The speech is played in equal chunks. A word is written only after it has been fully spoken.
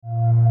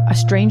a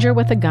stranger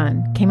with a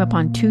gun came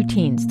upon two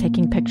teens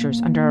taking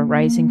pictures under a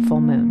rising full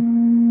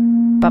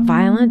moon. But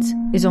violence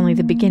is only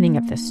the beginning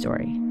of this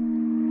story.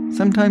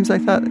 Sometimes I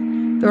thought,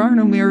 there are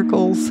no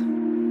miracles.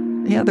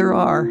 Yeah, there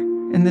are,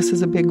 and this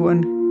is a big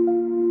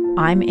one.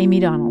 I'm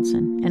Amy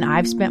Donaldson, and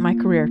I've spent my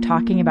career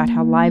talking about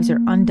how lives are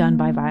undone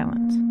by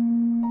violence.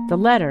 The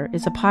Letter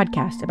is a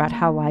podcast about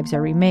how lives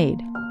are remade.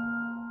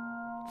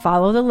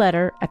 Follow The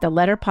Letter at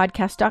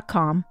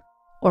theletterpodcast.com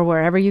or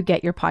wherever you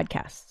get your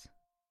podcasts.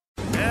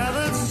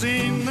 Never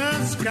seen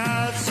the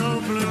sky so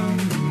blue.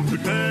 The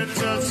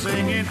birds are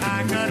singing,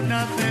 I got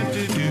nothing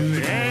to do.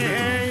 Hey,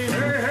 hey,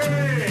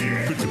 hey,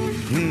 hey.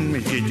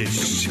 It's a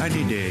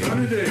sunny day.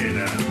 Sunny day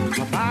now.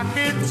 My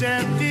pocket's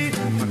empty,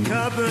 my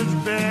cupboard's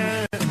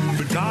bare.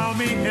 But call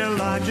me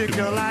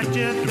illogical, I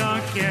just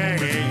don't care.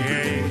 Hey,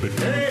 hey, hey,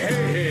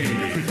 hey, hey.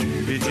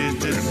 It's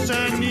just a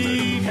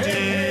sunny day.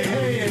 Hey,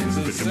 hey, it's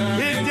a sunny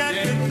day. It's just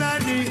a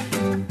sunny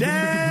day.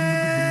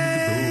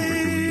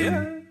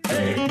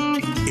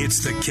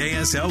 It's the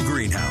KSL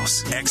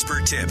Greenhouse.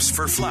 Expert tips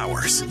for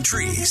flowers,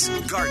 trees,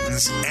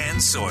 gardens,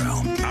 and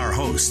soil. Our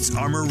hosts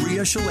are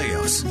Maria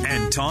Chaleos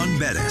and Ton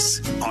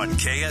Bettis on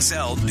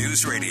KSL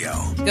News Radio.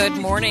 Good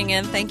morning,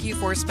 and thank you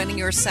for spending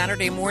your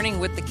Saturday morning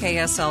with the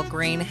KSL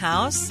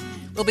Greenhouse.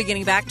 We'll be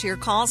getting back to your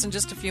calls in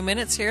just a few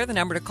minutes here. The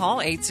number to call,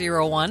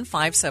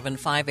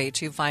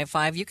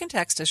 801-575-8255. You can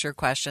text us your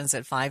questions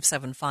at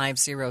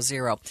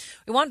 57500.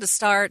 We wanted to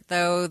start,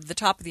 though, the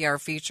top of the hour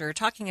feature,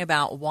 talking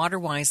about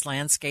water-wise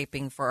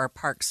landscaping for our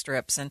park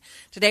strips. And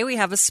today we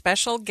have a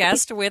special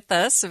guest with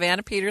us,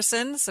 Savannah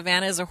Peterson.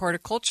 Savannah is a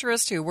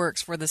horticulturist who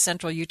works for the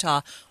Central Utah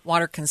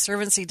Water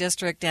Conservancy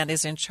District and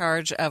is in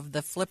charge of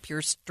the Flip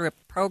Your Strip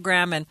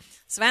program. And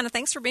Savannah,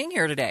 thanks for being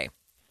here today.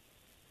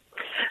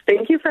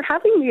 Thank you for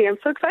having me. I'm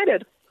so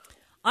excited.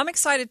 I'm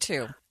excited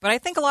too, but I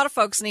think a lot of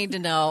folks need to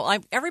know, a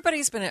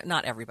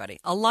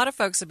lot of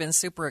folks have been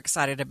super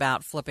excited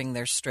about flipping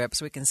their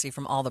strips. We can see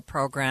from all the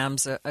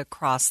programs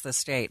across the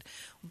state.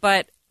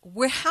 But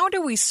how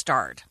do we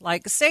start?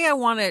 Like, say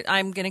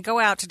I'm going to go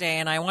out today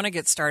and I want to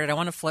get started. I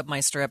want to flip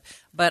my strip,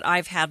 but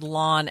I've had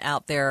lawn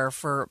out there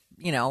for,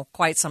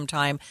 quite some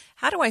time.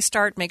 How do I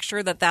start? Make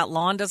sure that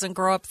lawn doesn't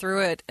grow up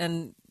through it.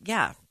 And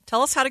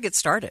tell us how to get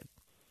started.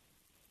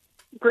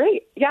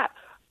 Great. Yeah.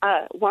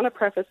 Want to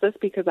preface this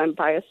because I'm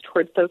biased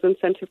towards those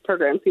incentive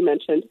programs you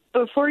mentioned.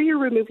 Before you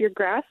remove your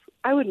grass,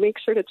 I would make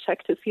sure to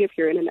check to see if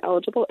you're in an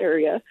eligible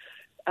area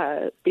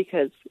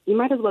because you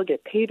might as well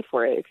get paid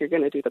for it if you're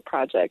going to do the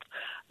project.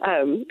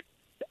 And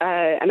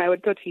I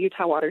would go to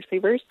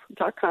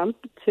UtahWaterSavers.com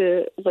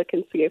to look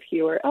and see if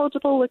you are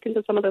eligible, look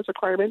into some of those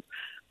requirements.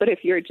 But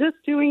if you're just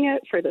doing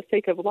it for the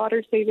sake of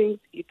water savings,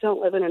 you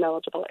don't live in an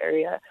eligible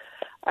area.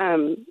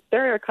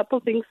 There are a couple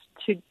things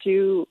to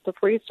do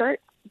before you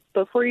start.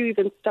 Before you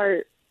even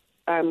start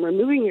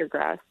removing your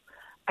grass,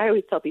 I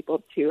always tell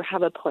people to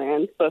have a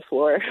plan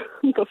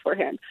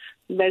beforehand.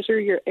 Measure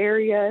your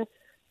area,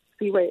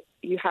 see what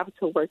you have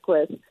to work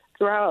with,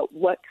 throw out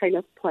what kind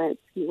of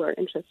plants you are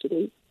interested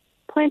in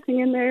planting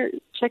in there.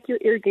 Check your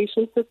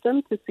irrigation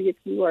system to see if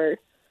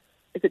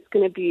it's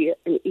going to be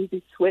an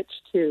easy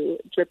switch to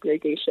drip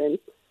irrigation.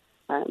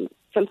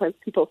 Sometimes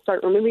people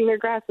start removing their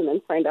grass and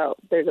then find out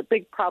there's a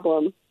big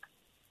problem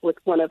with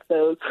one of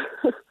those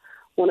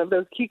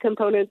key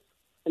components,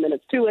 and then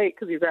it's too late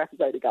because your grass is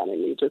already gone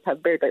and you just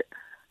have bare dirt.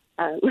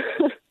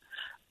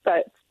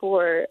 But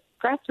for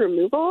grass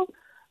removal,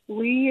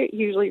 we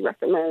usually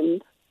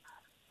recommend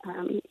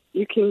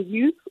you can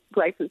use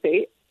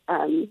glyphosate.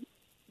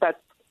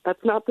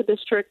 That's not the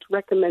district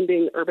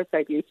recommending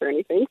herbicide use or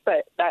anything,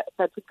 but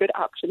that's a good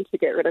option to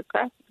get rid of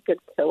grass. It's a good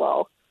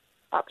kill-all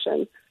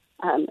option.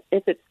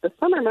 If it's the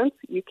summer months,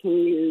 you can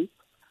use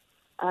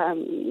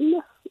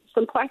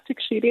some plastic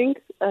sheeting,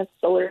 a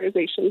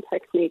solarization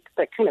technique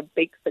that kind of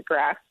bakes the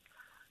grass.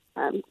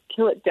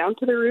 Kill it down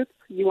to the roots.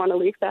 You want to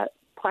leave that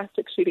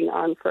plastic sheeting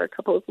on for a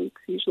couple of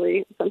weeks,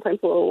 usually, sometimes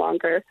a little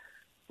longer,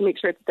 to make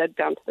sure it's dead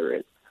down to the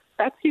roots.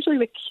 That's usually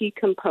the key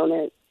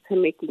component to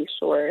making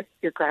sure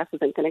your grass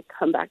isn't going to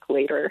come back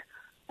later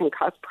and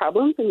cause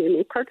problems in your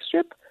new park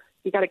strip.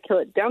 You got to kill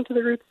it down to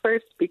the roots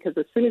first, because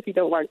as soon as you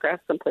don't want grass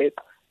someplace,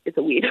 it's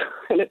a weed,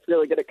 and it's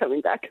really good at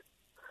coming back.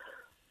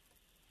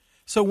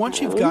 So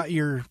once you have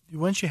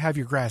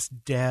your grass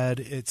dead,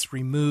 it's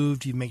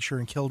removed, you make sure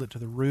and killed it to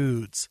the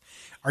roots.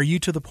 Are you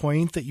to the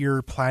point that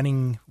you're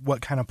planning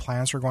what kind of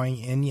plants are going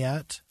in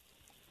yet?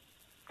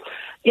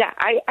 Yeah,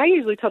 I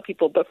usually tell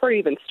people before you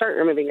even start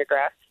removing your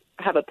grass,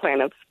 have a plan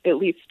of at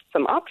least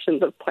some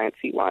options of plants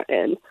you want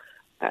in.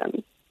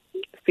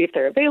 See if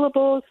they're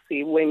available,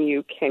 see when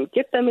you can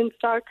get them in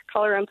stock,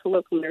 call around to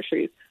local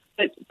nurseries.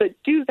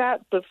 But do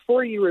that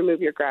before you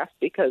remove your grass,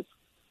 because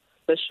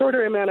the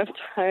shorter amount of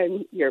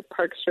time your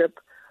park strip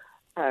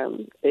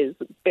is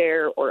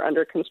bare or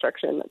under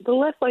construction, the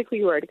less likely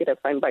you are to get a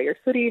fine by your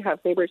city,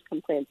 have neighbors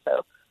complain.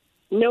 So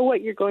know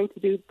what you're going to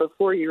do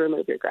before you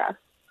remove your grass.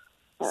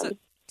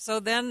 So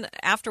then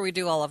after we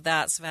do all of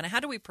that, Savannah,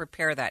 how do we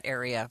prepare that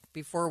area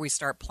before we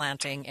start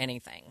planting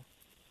anything?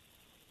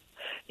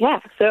 Yeah,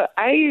 so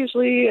I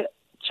usually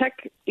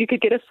You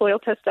could get a soil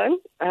test done.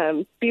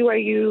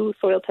 BYU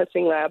Soil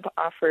Testing Lab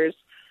offers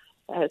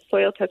a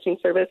soil testing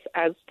service,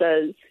 as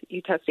does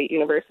Utah State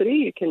University.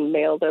 You can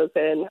mail those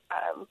in.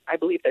 I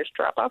believe there's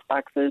drop-off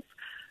boxes,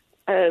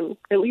 at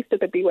least at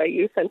the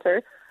BYU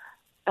Center.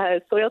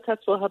 Soil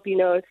test will help you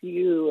know if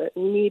you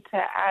need to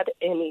add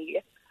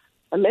any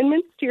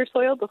amendments to your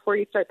soil before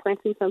you start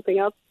planting something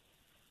else.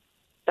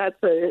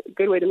 That's a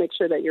good way to make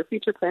sure that your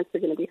future plants are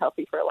going to be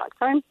healthy for a long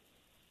time.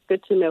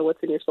 Good to know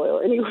what's in your soil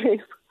anyways.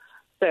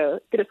 So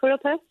get a soil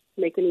test,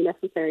 make any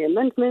necessary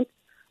amendments,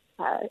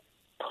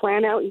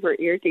 plan out your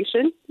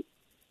irrigation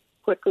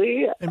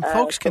quickly. And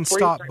folks can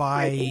stop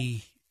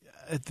by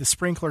at the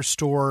sprinkler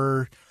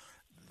store.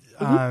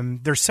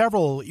 There's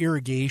several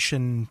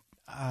irrigation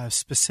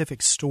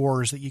specific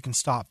stores that you can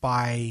stop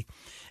by.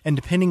 And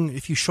depending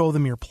if you show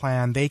them your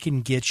plan, they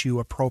can get you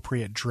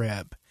appropriate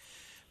drip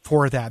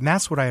for that. And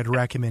that's what I'd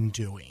recommend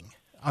doing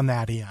on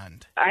that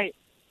end.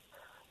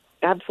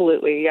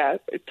 Absolutely, yeah.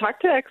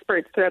 Talk to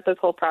experts throughout this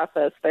whole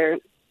process. They're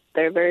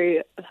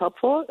very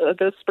helpful.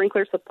 Those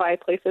sprinkler supply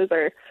places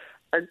are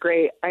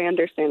great. I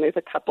understand there's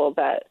a couple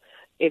that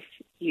if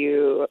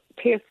you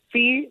pay a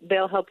fee,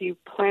 they'll help you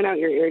plan out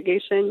your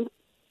irrigation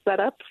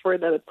setup for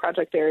the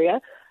project area,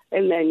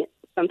 and then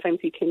sometimes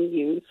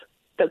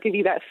they'll give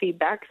you that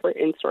feedback for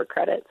in-store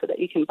credit so that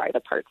you can buy the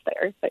parts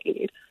there that you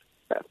need.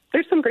 So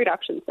there's some great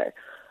options there.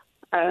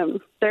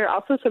 There are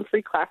also some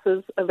free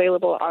classes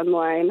available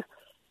online.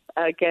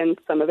 Again,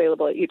 some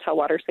available at Utah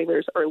Water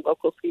Savers or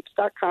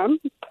localsweeps.com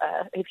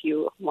if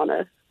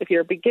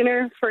you're a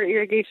beginner for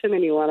irrigation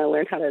and you want to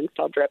learn how to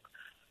install drip.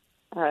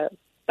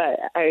 But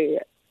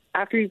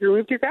after you've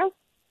removed your grass,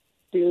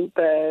 do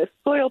the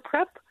soil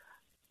prep,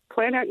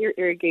 plan out your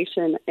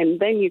irrigation, and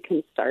then you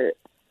can start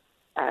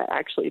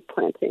actually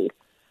planting.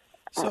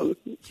 So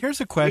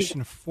here's a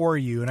question for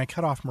you, and I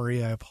cut off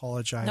Maria. I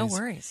apologize. No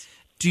worries.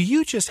 Do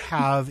you just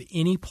have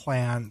any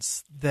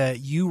plants that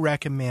you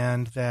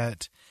recommend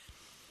that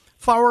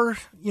flower,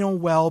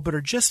 well, but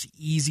are just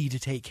easy to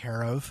take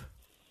care of?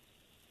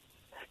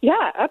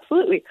 Yeah,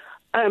 absolutely.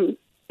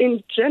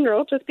 In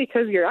general, just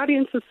because your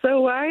audience is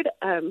so wide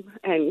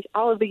and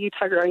all of the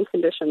Utah growing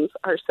conditions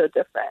are so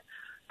different,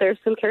 there's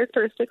some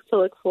characteristics to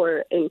look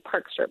for in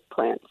park strip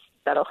plants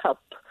that'll help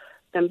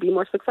them be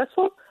more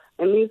successful.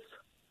 And these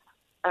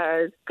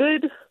are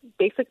good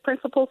basic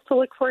principles to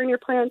look for in your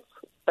plants,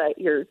 but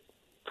your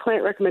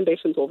plant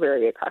recommendations will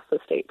vary across the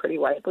state pretty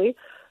widely.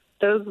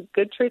 Those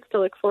good traits to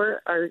look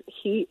for are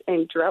heat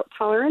and drought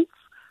tolerance,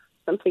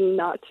 something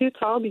not too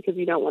tall because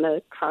you don't want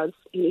to cause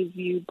any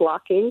view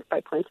blocking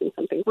by planting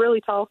something really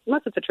tall,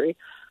 unless it's a tree.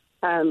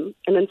 And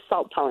then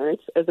salt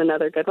tolerance is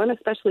another good one,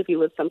 especially if you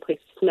live someplace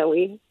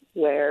snowy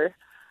where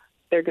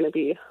they're going to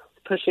be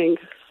pushing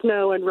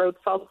snow and road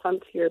salts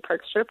onto your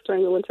park strip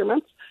during the winter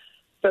months.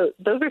 So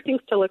those are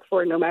things to look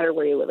for no matter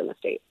where you live in the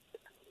state.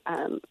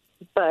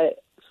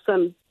 But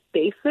some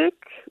basic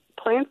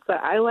plants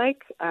that I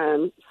like,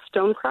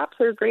 stone crops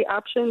are a great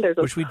option. There's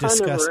which we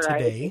discussed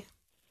today.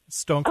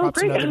 Stone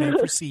crop's another name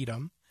for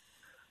sedum.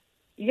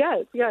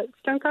 Yes,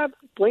 stone crops,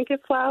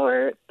 blanket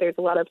flower. There's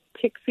a lot of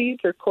pixies,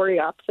 or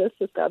coreopsis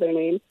is the other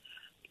name.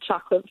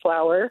 Chocolate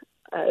flower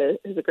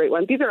is a great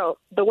one. These are all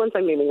the ones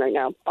I'm naming right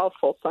now, all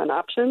full sun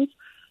options.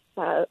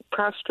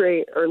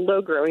 Prostrate or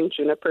low-growing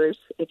junipers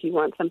if you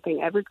want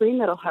something evergreen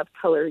that'll have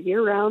color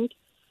year-round.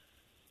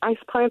 Ice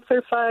plants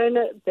are fun.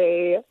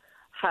 They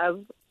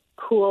have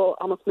cool,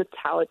 almost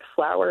metallic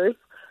flowers.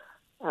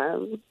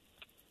 Buckwheats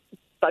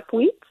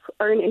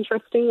are an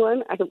interesting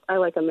one. I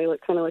like them. They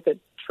look kind of like a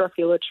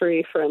truffula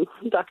tree from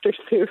Dr.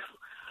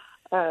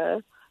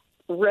 Seuss.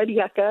 Red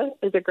yucca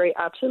is a great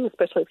option,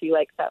 especially if you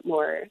like that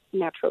more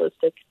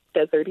naturalistic,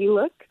 deserty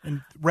look.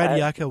 And red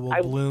yucca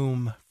will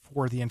bloom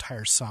for the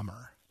entire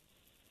summer.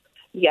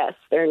 Yes,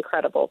 they're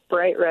incredible.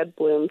 Bright red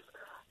blooms.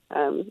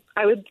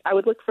 I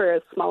would look for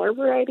a smaller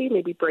variety,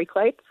 maybe brake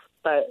lights,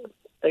 but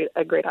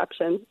a great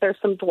option. There's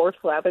some dwarf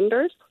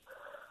lavenders.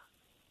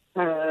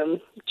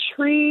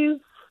 Trees.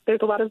 There's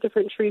a lot of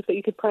different trees that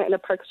you could plant in a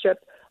park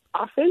strip.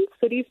 Often,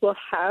 cities will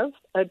have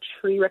a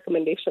tree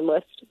recommendation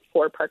list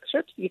for park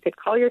strips. You could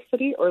call your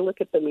city or look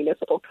at the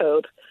municipal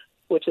code,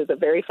 which is a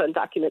very fun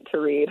document to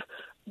read.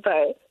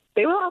 But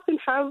they will often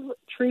have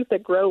trees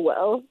that grow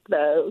well.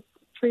 The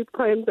tree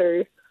plans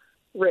are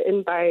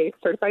written by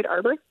certified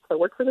arborists that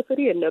work for the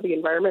city and know the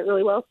environment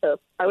really well. So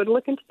I would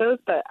look into those.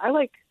 But I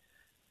like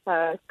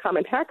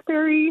common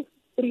hackberry,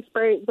 city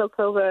sprite,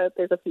 zelkova.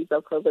 There's a few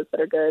zelkovas that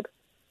are good.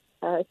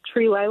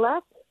 Tree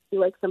lilac, if you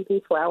like something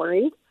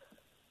flowering.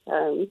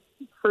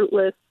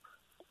 Fruitless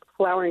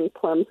flowering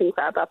plums and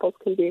crab apples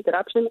can be a good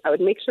option. I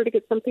would make sure to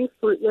get something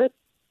fruitless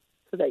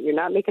so that you're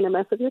not making a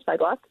mess of your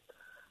sidewalk.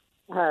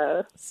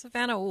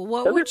 Savannah,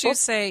 what would you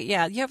say?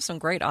 Yeah, you have some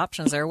great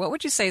options there. What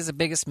would you say is the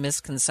biggest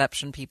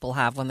misconception people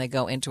have when they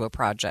go into a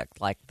project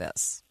like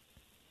this?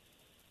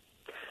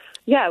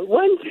 Yeah,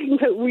 one thing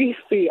that we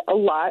see a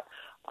lot,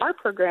 our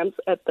programs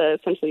at the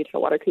Central Utah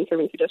Water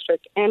Conservancy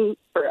District and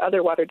for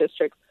other water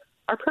districts,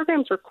 our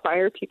programs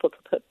require people to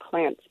put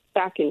plants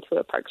back into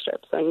a park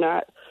strip. So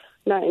not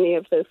any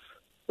of this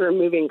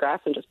removing grass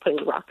and just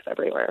putting rocks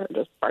everywhere or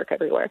just bark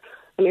everywhere.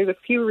 And there's a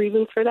few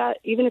reasons for that.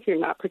 Even if you're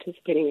not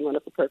participating in one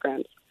of the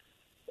programs,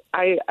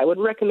 I would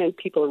recommend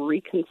people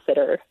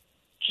reconsider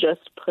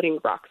just putting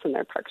rocks in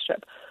their park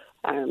strip.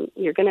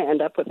 You're going to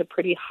end up with a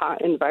pretty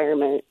hot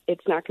environment.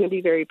 It's not going to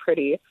be very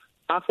pretty.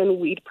 Often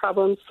weed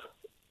problems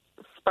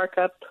spark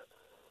up.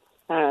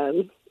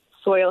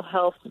 Soil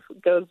health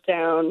goes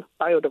down.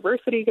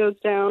 Biodiversity goes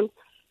down.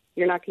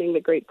 You're not getting the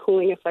great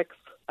cooling effects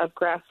of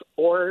grass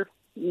or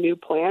new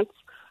plants.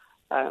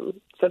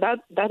 So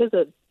that is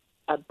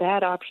a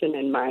bad option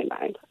in my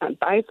mind. I'm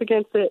biased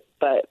against it,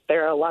 but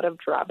there are a lot of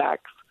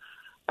drawbacks.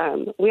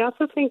 We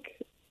also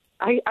think,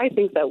 I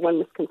think that one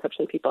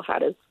misconception people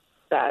had is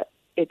that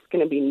it's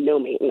going to be no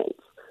maintenance.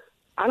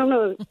 I don't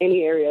know of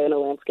any area in a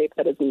landscape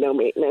that is no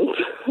maintenance,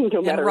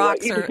 no matter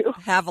what you do.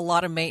 Have a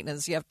lot of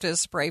maintenance. You have to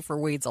spray for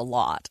weeds a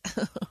lot.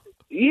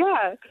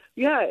 Yeah.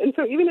 And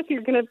so even if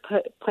you're going to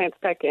put plants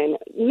back in,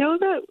 know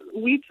that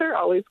weeds are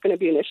always going to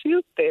be an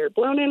issue. They're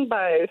blown in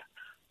by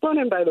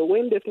the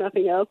wind, if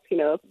nothing else.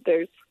 You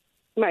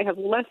might have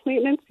less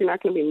maintenance. You're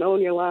not going to be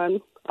mowing your lawn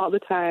all the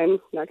time.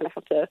 You're not going to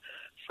have to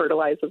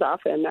fertilize as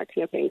often, that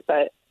kind of thing.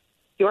 But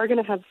you are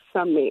going to have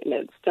some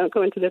maintenance. Don't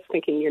go into this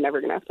thinking you're never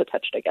going to have to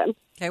touch it again.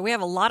 Okay, we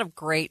have a lot of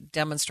great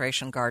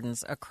demonstration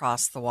gardens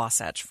across the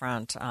Wasatch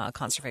Front.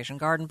 Conservation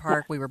Garden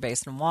Park, Weaver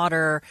Basin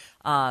Water,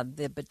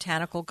 the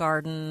botanical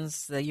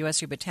gardens, the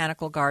USU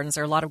Botanical Gardens.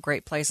 There are a lot of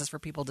great places for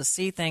people to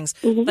see things.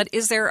 Mm-hmm. But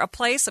is there a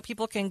place that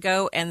people can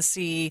go and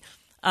see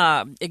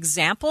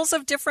examples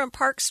of different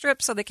park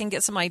strips so they can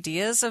get some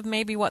ideas of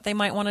maybe what they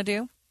might want to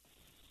do?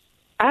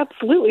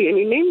 Absolutely, and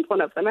you named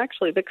one of them,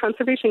 actually. The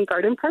Conservation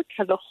Garden Park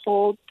has a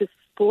whole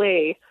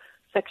display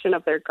section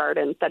of their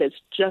garden that is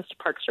just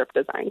park strip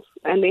designs.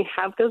 And they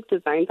have those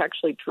designs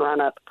actually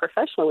drawn up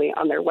professionally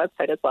on their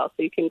website as well.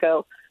 So you can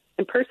go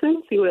in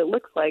person, see what it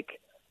looks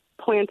like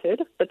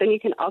planted, but then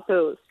you can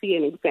also see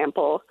an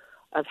example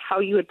of how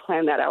you would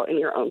plan that out in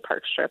your own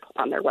park strip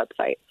on their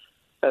website.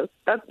 So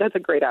that's a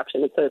great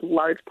option. It's a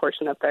large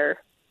portion of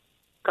their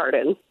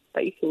garden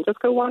that you can just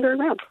go wander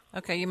around.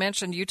 Okay, you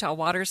mentioned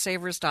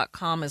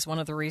UtahWaterSavers.com is one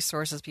of the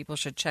resources people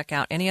should check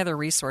out. Any other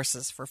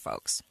resources for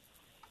folks?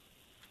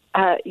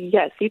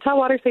 Yes,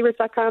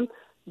 UtahWaterSavers.com.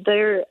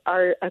 There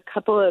are a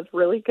couple of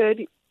really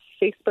good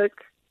Facebook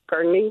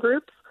gardening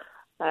groups.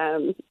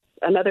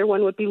 Another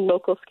one would be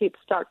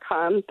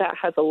Localscapes.com. That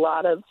has a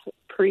lot of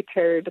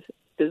prepared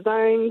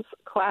designs,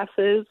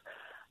 classes,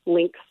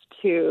 links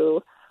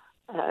to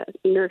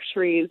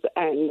nurseries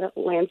and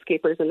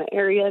landscapers in the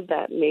area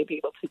that may be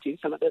able to do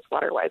some of this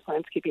water-wise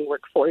landscaping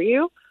work for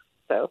you.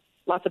 So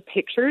lots of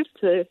pictures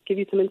to give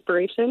you some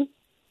inspiration.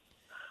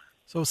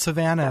 So,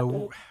 Savannah,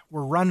 we're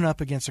running up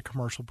against a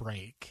commercial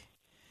break,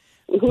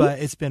 but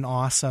it's been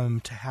awesome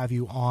to have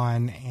you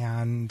on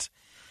and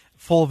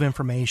full of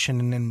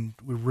information, and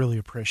we really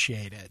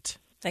appreciate it.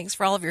 Thanks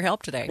for all of your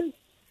help today.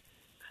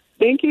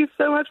 Thank you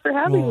so much for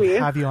having me.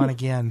 We'll have you on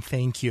again.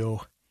 Thank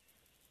you.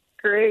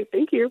 Great.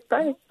 Thank you.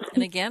 Bye.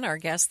 And again, our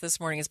guest this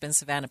morning has been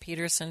Savannah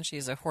Peterson.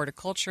 She's a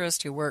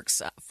horticulturist who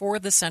works for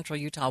the Central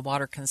Utah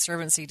Water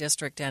Conservancy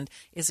District and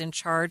is in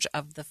charge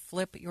of the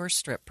Flip Your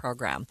Strip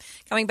program.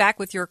 Coming back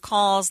with your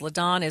calls,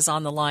 LaDon is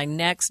on the line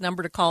next.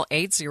 Number to call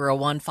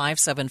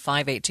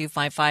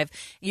 801-575-8255.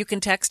 You can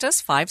text us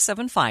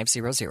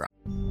 57500.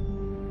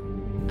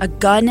 A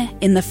gun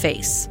in the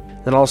face.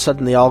 Then all of a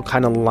sudden they all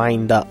kind of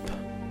lined up.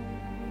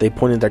 They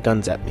pointed their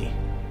guns at me.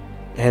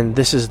 And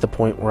this is the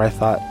point where I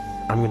thought,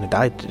 I'm going to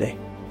die today.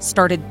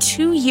 Started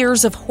 2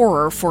 years of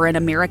horror for an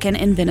American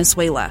in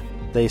Venezuela.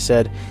 They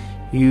said,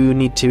 you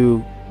need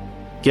to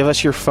give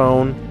us your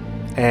phone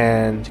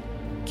and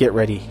get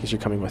ready because you're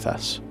coming with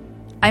us.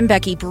 I'm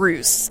Becky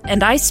Bruce,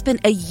 and I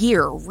spent a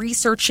year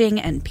researching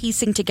and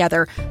piecing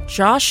together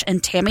Josh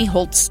and Tammy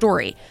Holt's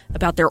story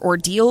about their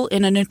ordeal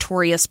in a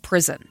notorious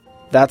prison.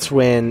 That's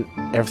when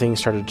everything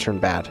started to turn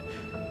bad.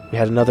 We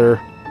had another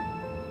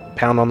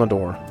pound on the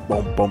door.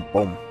 Boom, boom,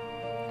 boom.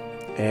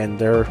 And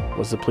there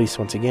was the police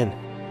once again.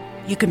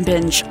 You can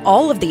binge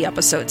all of the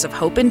episodes of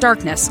Hope in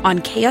Darkness on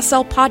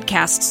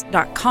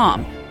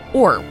KSLPodcasts.com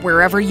or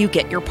wherever you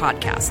get your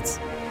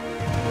podcasts.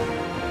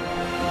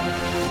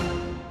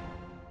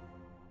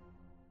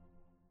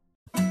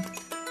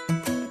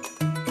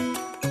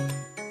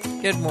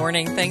 Good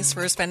morning. Thanks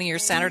for spending your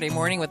Saturday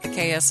morning with the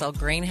KSL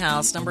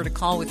Greenhouse. Number to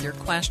call with your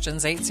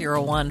questions,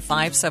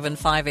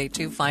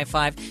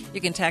 801-575-8255.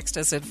 You can text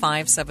us at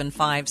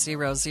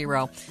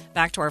 57500.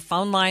 Back to our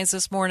phone lines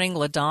this morning.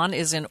 LaDon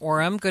is in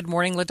Orem. Good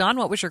morning, LaDon.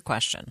 What was your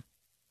question?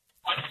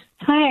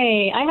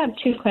 Hi, I have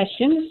two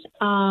questions.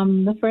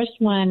 The first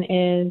one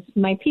is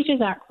my peaches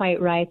aren't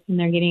quite ripe and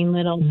they're getting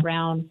little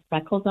brown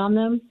freckles on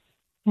them.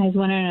 I was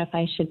wondering if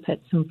I should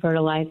put some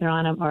fertilizer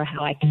on them or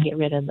how I can get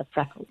rid of the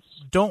freckles.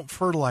 Don't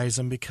fertilize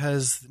them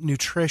because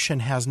nutrition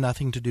has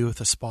nothing to do with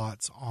the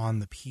spots on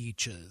the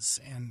peaches.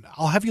 And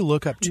I'll have you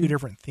look up two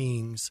different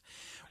things.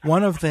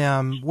 One of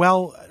them,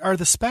 well, are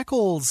the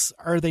speckles,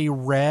 are they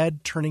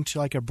red turning to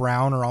like a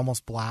brown or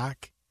almost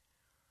black?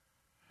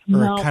 or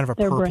No, kind of a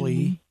they're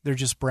purpley. brown. They're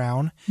just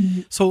brown.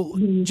 Mhm. So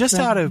just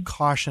brown. out of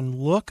caution,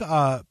 look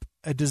up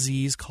a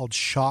disease called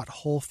shot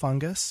hole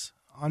fungus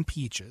on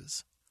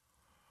peaches.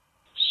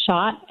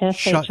 Shot,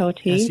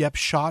 SHOT? Yep,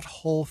 shot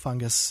hole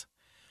fungus.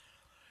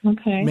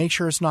 Okay. Make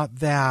sure it's not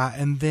that.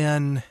 And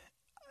then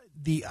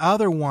the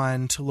other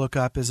one to look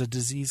up is a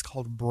disease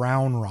called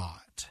brown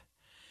rot.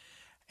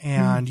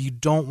 And you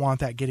don't want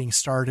that getting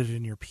started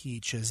in your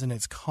peaches. And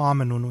it's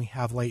common when we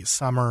have late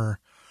summer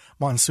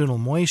monsoonal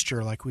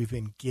moisture like we've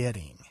been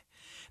getting.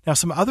 Now,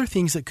 some other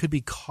things that could be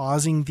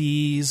causing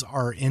these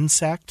are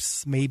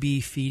insects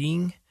maybe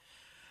feeding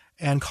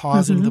and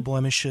causing the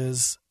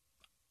blemishes.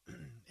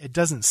 It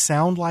doesn't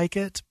sound like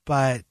it,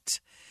 but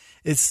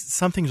it's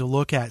something to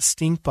look at.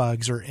 Stink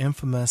bugs are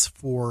infamous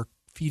for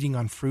feeding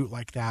on fruit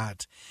like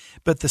that.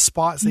 But the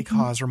spots they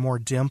cause are more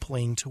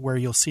dimpling to where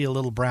you'll see a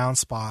little brown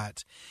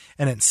spot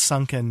and it's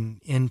sunken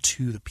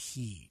into the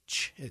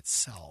peach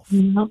itself.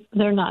 No,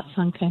 they're not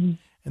sunken.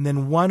 And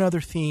then one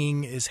other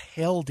thing is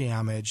hail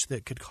damage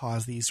that could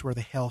cause these, where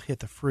the hail hit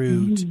the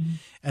fruit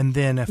and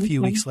then a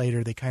few weeks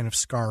later they kind of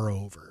scar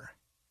over.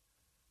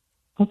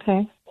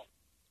 Okay.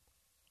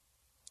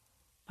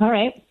 All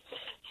right.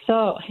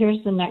 So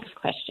here's the next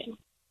question.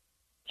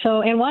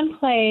 So in one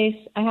place,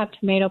 I have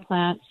tomato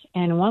plants,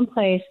 and in one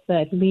place,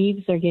 the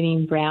leaves are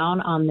getting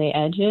brown on the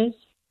edges,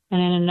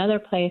 and in another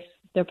place,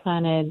 they're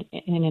planted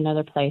in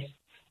another place.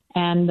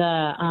 And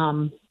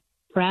the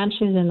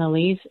branches and the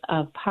leaves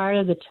of part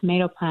of the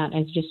tomato plant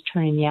is just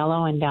turning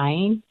yellow and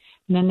dying.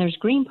 And then there's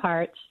green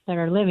parts that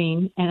are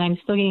living, and I'm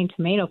still getting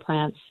tomato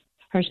plants,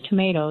 or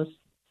tomatoes,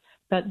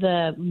 but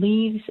the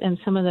leaves and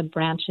some of the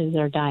branches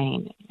are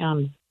dying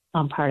on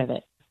part of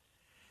it.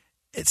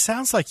 It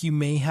sounds like you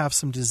may have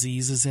some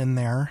diseases in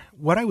there.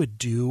 What I would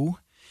do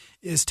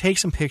is take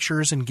some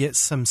pictures and get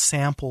some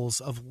samples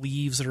of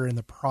leaves that are in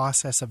the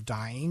process of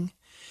dying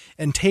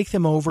and take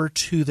them over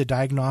to the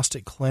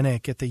diagnostic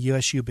clinic at the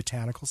USU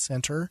Botanical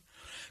Center.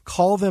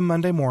 Call them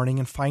Monday morning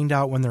and find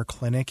out when their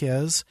clinic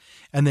is,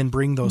 and then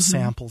bring those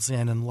samples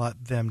in and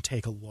let them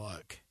take a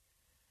look.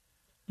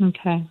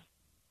 Okay.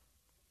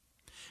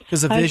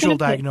 Because a visual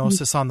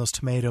diagnosis on those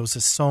tomatoes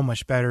is so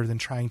much better than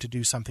trying to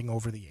do something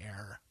over the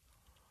air.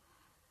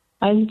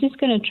 I'm just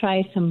going to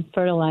try some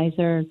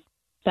fertilizer.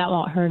 That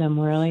won't hurt them,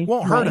 really.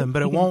 Won't hurt them,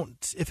 but it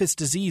won't. If it's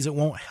disease, it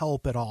won't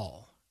help at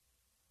all.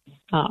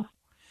 Oh.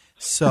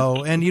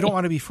 So, and you don't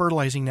want to be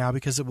fertilizing now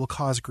because it will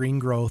cause green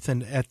growth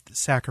and at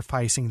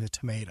sacrificing the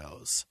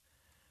tomatoes.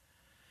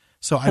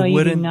 So I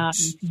wouldn't,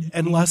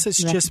 unless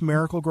it's just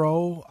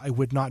Miracle-Gro, I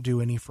would not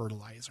do any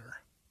fertilizer.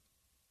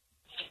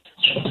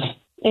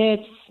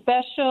 It's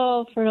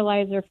special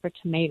fertilizer for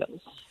tomatoes.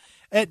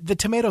 The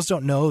tomatoes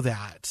don't know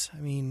that. I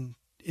mean,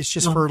 it's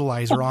just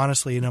fertilizer,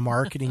 honestly, in a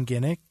marketing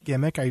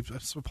gimmick. I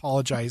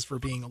apologize for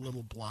being a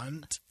little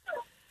blunt.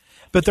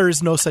 But there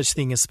is no such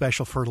thing as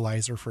special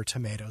fertilizer for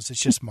tomatoes. It's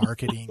just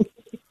marketing.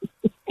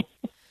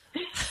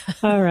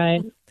 All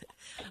right.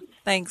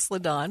 Thanks,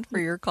 LaDawn, for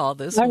your call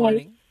this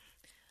morning.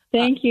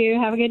 Thank you.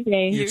 Have a good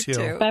day. You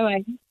too.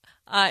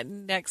 Bye-bye.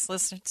 Next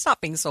listener,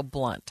 stop being so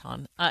blunt,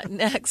 Ton.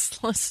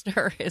 Next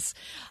listener is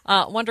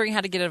wondering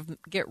how to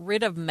get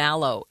rid of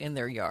mallow in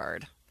their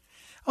yard.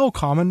 Oh,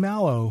 common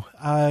mallow.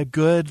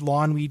 Good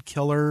lawn weed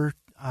killer,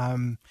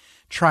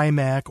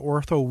 Trimec,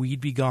 Ortho Weed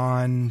Be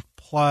Gone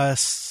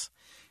Plus,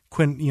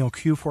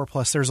 Q4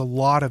 Plus. There's a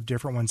lot of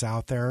different ones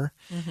out there.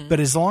 But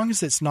as long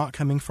as it's not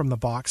coming from the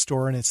box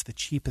store and it's the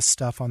cheapest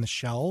stuff on the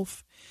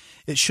shelf,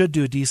 it should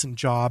do a decent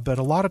job. But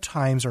a lot of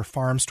times our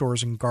farm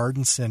stores and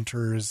garden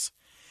centers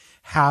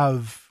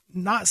have,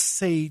 not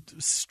say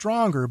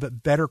stronger,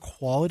 but better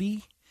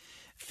quality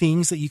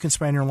things that you can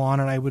spray on your lawn.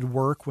 And I would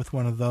work with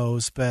one of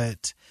those,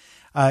 but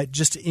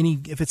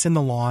if it's in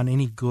the lawn,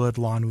 any good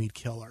lawn weed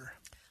killer.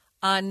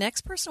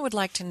 Next person would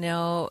like to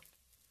know,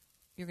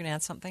 you're going to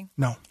add something?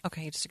 No.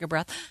 Okay, you just took a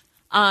breath.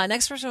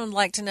 Next person would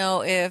like to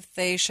know if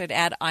they should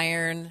add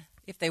iron,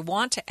 if they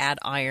want to add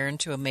iron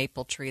to a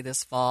maple tree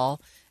this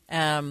fall,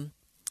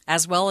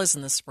 as well as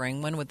in the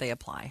spring. When would they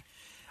apply?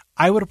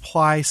 I would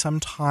apply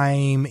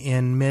sometime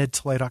in mid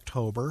to late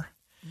October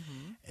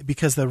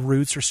because the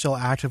roots are still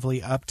actively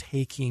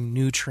uptaking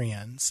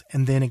nutrients,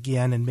 and then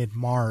again in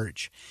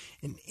mid-March.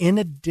 And in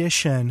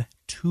addition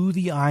to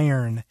the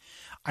iron,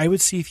 I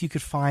would see if you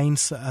could find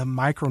a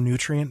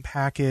micronutrient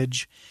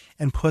package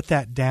and put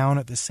that down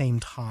at the same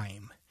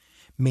time,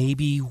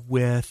 maybe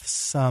with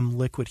some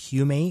liquid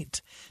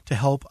humate to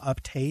help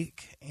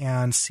uptake,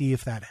 and see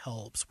if that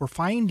helps. We're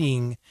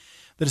finding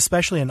that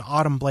especially in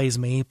autumn blaze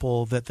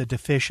maple that the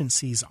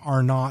deficiencies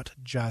are not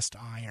just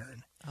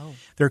iron. Oh.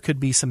 There could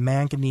be some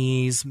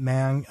manganese,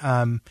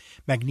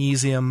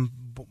 magnesium,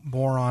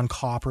 boron,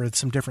 copper,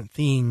 some different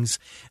things.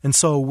 And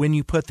so when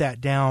you put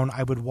that down,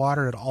 I would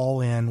water it all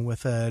in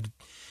with a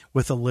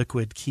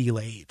liquid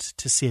chelate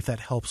to see if that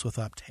helps with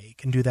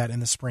uptake, and do that in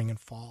the spring and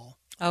fall.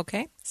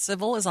 Okay.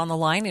 Civil is on the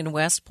line in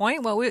West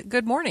Point. Well,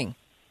 good morning.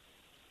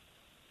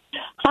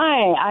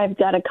 Hi, I've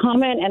got a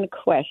comment and a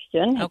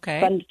question. Okay.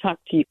 It's fun to talk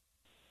to you.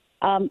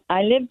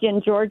 I lived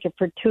in Georgia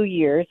for 2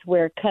 years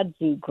where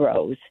kudzu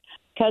grows.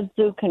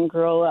 kudzu can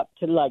grow up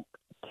to like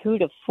 2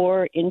 to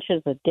 4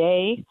 inches a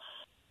day.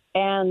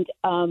 And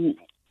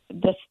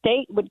the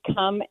state would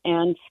come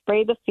and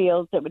spray the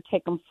fields. It would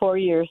take them 4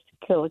 years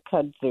to kill a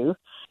kudzu.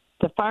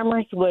 The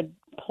farmers would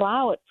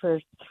plow it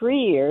for 3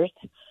 years.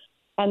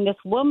 And this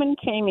woman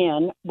came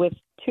in with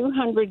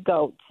 200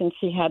 goats, and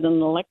she had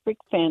an electric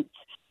fence.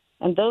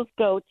 And those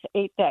goats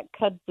ate that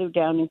kudzu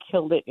down and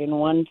killed it in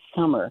one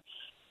summer.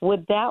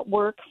 Would that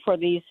work for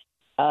these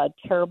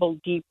terrible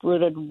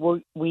deep-rooted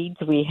weeds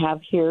we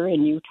have here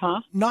in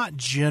Utah? Not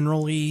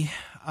generally.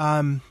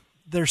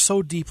 They're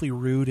so deeply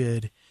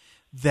rooted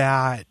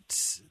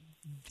that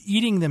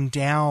eating them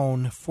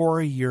down for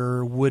a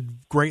year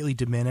would greatly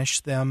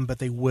diminish them, but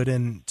they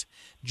wouldn't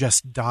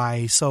just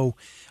die. So,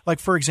 like,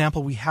 for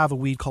example, we have a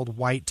weed called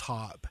white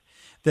top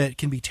that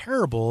can be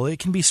terrible. It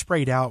can be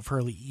sprayed out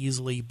fairly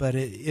easily, but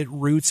it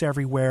roots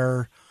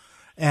everywhere.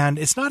 And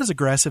it's not as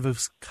aggressive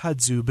as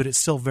kudzu, but it's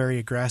still very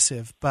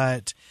aggressive.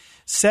 But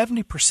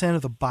 70%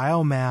 of the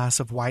biomass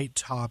of white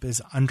top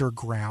is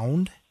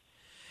underground.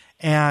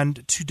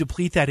 And to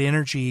deplete that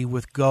energy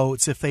with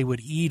goats, if they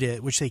would eat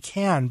it, which they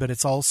can, but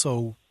it's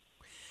also,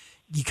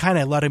 you kind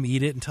of let them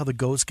eat it until the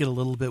goats get a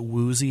little bit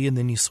woozy, and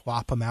then you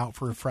swap them out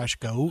for fresh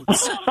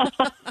goats.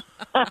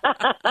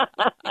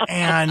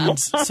 And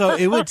so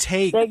it would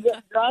take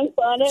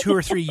 2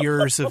 or 3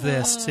 years of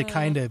this to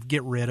kind of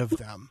get rid of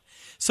them.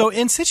 So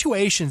in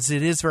situations,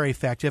 it is very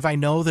effective. I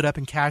know that up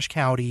in Cache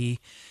County,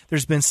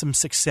 there's been some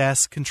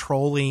success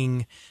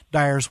controlling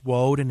Dyer's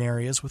Woad in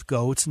areas with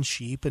goats and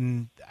sheep,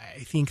 and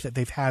I think that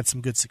they've had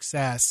some good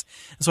success.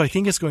 And so I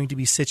think it's going to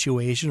be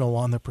situational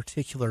on the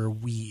particular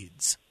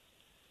weeds.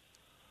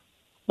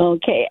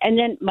 Okay, and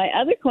then my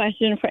other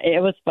question,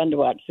 it was fun to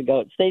watch the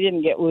goats. They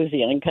didn't get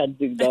woozy on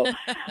kudzu, though.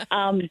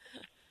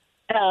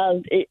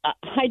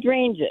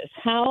 Hydrangeas.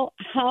 How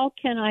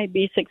can I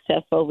be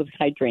successful with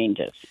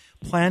hydrangeas?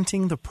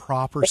 Planting the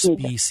proper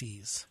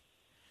species.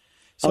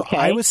 So okay.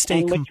 I would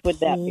stay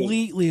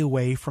completely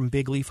away from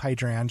big leaf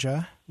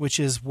hydrangea, which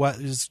is what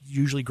is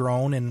usually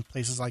grown in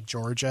places like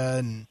Georgia,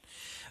 and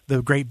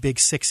the great big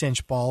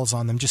 6-inch balls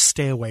on them. Just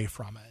stay away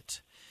from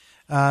it.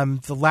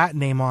 The Latin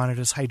name on it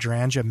is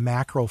Hydrangea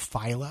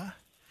macrophylla,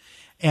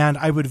 and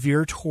I would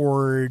veer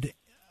toward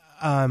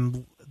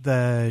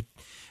the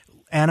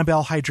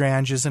Annabelle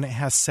hydrangeas, and it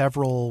has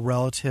several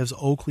relatives: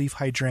 oak leaf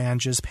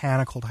hydrangeas,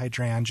 panicled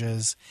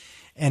hydrangeas,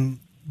 and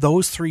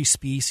those 3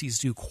 species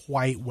do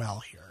quite well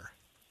here.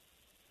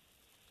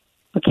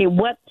 Okay,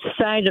 what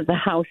side of the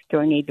house do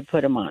I need to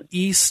put them on?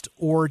 East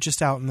or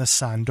just out in the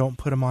sun. Don't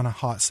put them on a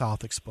hot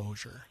south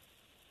exposure.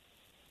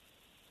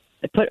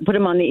 Put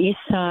them on the east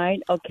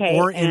side, okay.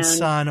 Or in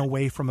sun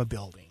away from a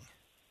building.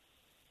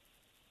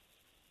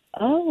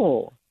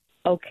 Oh,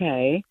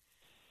 okay.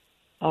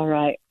 All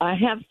right. I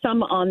have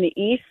some on the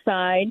east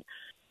side,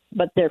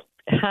 but they're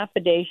half a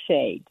day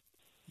shade.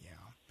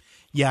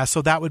 Yeah,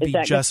 so that would be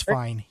just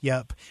fine.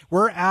 Yep.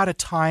 We're out of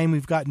time.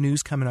 We've got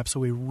news coming up, so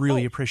we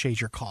really appreciate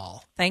your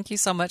call. Thank you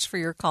so much for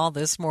your call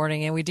this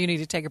morning. And we do need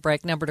to take a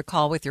break. Number to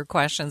call with your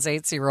questions,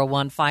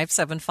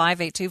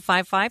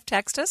 801-575-8255.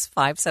 Text us,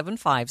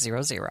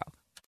 57500.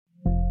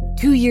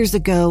 2 years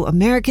ago,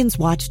 Americans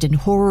watched in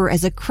horror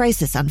as a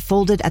crisis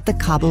unfolded at the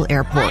Kabul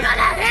airport.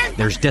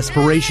 There's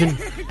desperation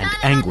and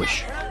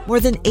anguish.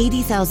 More than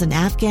 80,000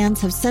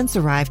 Afghans have since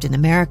arrived in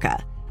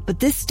America, but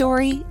this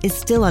story is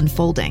still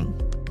unfolding.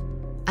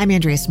 I'm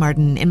Andrea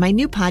Smartin. In my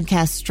new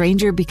podcast,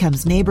 Stranger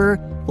Becomes Neighbor,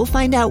 we'll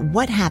find out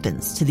what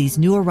happens to these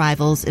new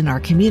arrivals in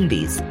our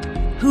communities.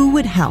 Who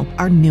would help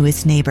our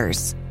newest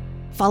neighbors?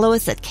 Follow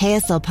us at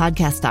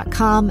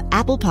kslpodcast.com,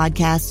 Apple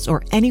Podcasts,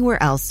 or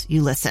anywhere else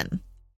you listen.